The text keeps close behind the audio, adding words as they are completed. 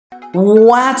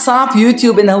What's up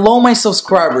YouTube and hello my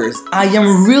subscribers. I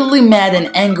am really mad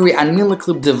and angry at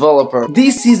Miniclip developer.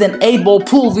 This is an 8-ball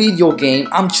pool video game.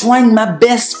 I'm trying my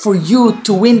best for you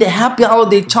to win the Happy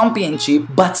Holiday Championship,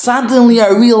 but suddenly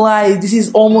I realized this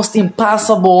is almost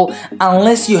impossible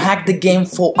unless you hack the game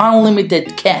for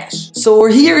unlimited cash. So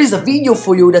here is a video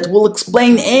for you that will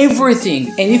explain everything,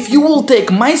 and if you will take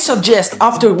my suggestion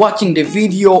after watching the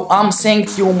video, I'm saying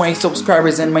to you my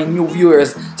subscribers and my new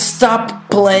viewers, stop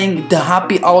playing the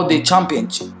Happy Holiday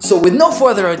Championship. So with no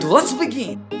further ado, let's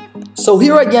begin. So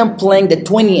here I am playing the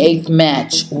 28th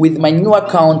match with my new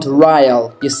account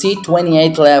Ryle. You see,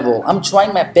 28th level. I'm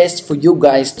trying my best for you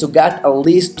guys to get at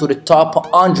least to the top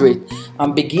 100.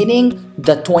 I'm beginning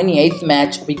the 28th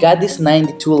match. We got this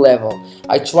 92 level.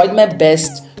 I tried my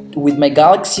best with my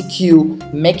Galaxy Q,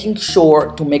 making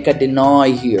sure to make a deny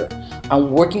here.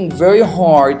 I'm working very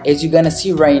hard, as you're gonna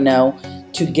see right now,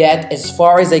 to get as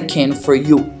far as I can for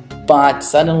you, but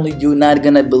suddenly you're not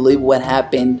gonna believe what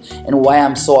happened and why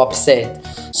I'm so upset.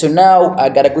 So now I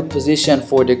got a good position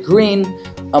for the green.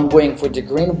 I'm going for the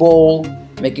green ball,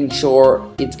 making sure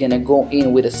it's gonna go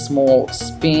in with a small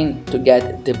spin to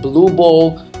get the blue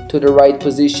ball to the right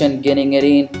position, getting it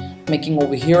in, making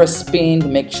over here a spin,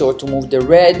 make sure to move the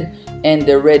red, and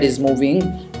the red is moving,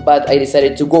 but I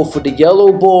decided to go for the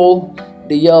yellow ball.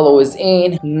 The yellow is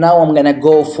in. Now I'm gonna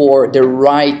go for the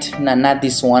right, not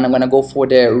this one, I'm gonna go for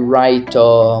the right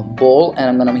ball, and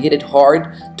I'm gonna hit it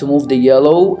hard to move the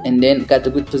yellow, and then got a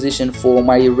good position for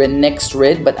my next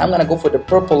red, but I'm gonna go for the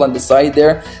purple on the side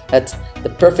there. That's the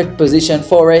perfect position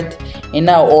for it. And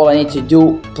now all I need to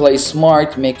do, play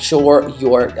smart, make sure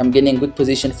I'm getting good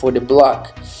position for the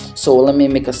block. So let me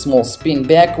make a small spin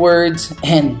backwards,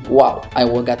 and wow, I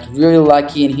got really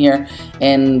lucky in here.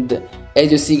 And as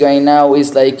you see right now,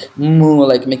 it's like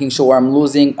making sure I'm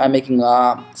losing. I'm making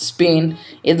a spin,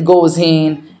 it goes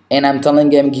in, and I'm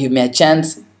telling him give me a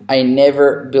chance. I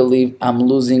never believe I'm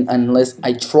losing unless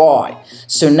I try.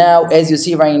 So now as you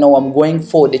see right now, I'm going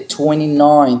for the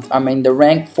 29th. I'm in the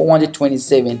rank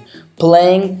 427,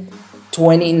 playing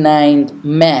 29th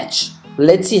match.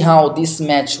 Let's see how this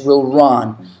match will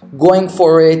run. Going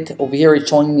for it, over here it's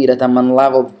showing me that I'm on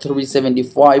level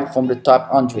 375 from the top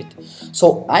 100.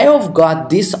 So I have got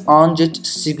this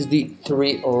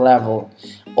 163 level.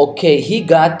 Okay, he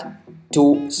got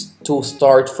to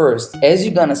start first. As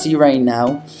you're gonna see right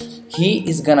now, he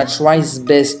is gonna try his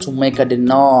best to make a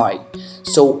deny.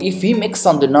 So if he makes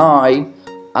some deny,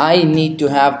 I need to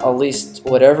have at least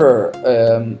whatever,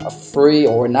 a free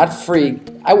or not free.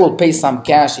 I will pay some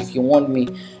cash if you want me.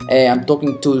 I'm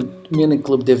talking to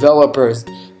Miniclip developers,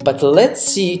 but let's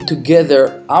see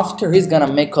together after he's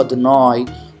gonna make a deny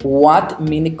what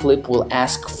Miniclip will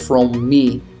ask from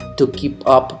me to keep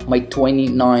up my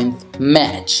 29th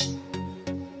match.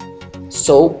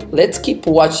 So let's keep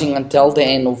watching until the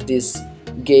end of this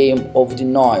game of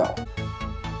denial.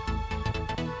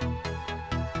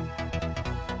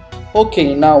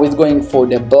 Okay, now he's going for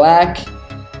the black.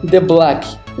 The black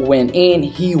went in,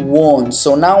 he won.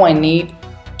 So now I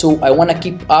want to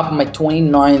keep up my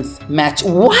 29th match.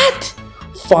 What?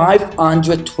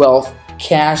 512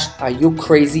 cash? Are you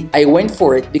crazy? I went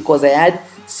for it because I had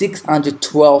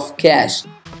 612 cash.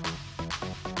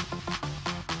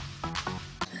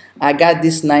 I got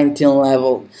this 19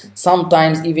 level.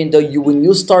 Sometimes even though when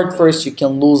you start first, you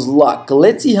can lose luck.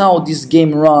 Let's see how this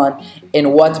game run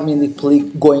and what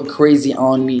Miniclip going crazy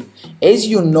on me. As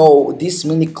you know, this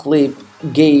Miniclip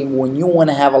game, when you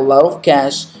want to have a lot of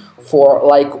cash, for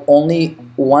like only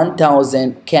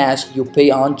 1,000 cash, you pay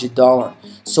 $100.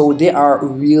 So they are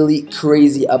really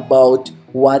crazy about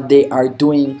what they are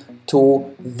doing to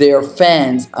their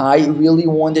fans. I really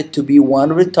wanted to be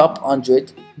one of the top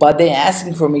 100, but they're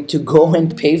asking for me to go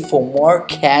and pay for more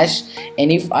cash,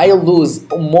 and if I lose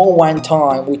more one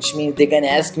time, which means they're gonna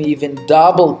ask me even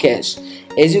double cash.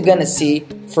 As you're gonna see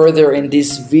further in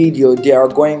this video, they are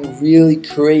going really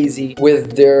crazy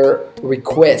with their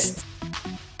requests.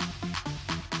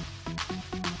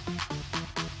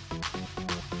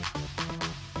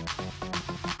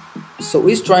 So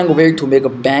he's trying over here to make a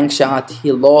bank shot,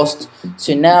 he lost.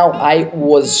 So now I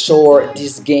was sure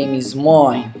this game is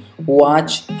mine.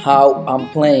 Watch how I'm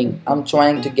playing. I'm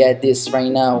trying to get this right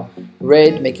now.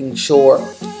 Red, making sure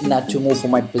not to move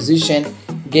from my position,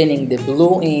 getting the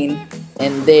blue in,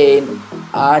 and then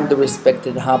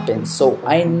unexpected happens. So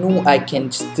I knew I can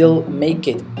still make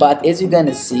it, but as you're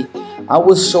gonna see, I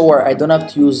was sure I don't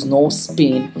have to use no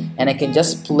spin and I can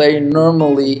just play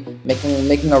normally,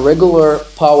 making a regular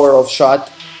power of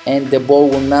shot, and the ball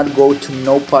will not go to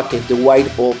no pocket, the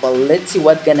white ball. But let's see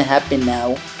what's gonna happen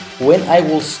now when I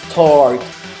will start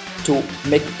to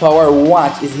make power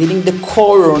watch is hitting the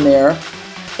corner,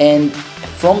 and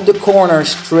from the corner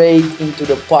straight into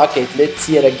the pocket. Let's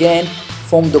see it again.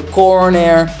 From the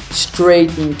corner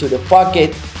straight into the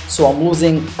pocket. So I'm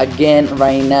losing again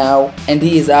right now, and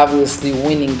he is obviously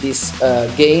winning this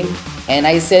game. And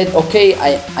I said, okay,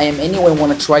 I am anyway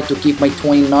want to try to keep my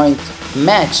 29th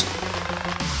match.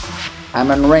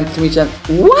 I'm on rank 3.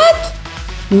 What?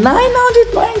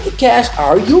 990 cash?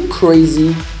 Are you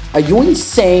crazy? Are you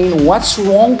insane? What's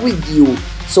wrong with you?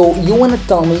 So you want to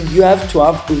tell me you have to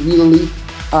have really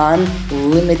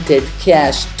unlimited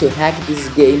cash to hack this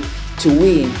game to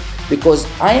win? Because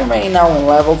I am right now in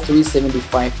level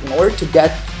 375. In order to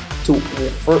get to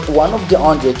one of the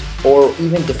 100, or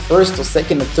even the first or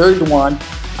second or third one,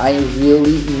 I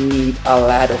really need a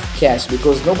lot of cash,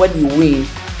 because nobody win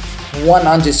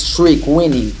 100 streak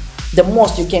winning. The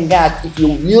most you can get if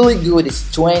you're really good is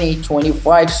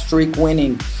 20-25 streak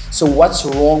winning. So what's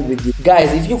wrong with you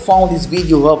guys? If you found this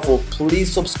video helpful,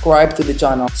 please subscribe to the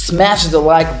channel, smash the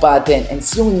like button, and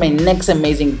see you in my next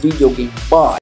amazing video game. Bye.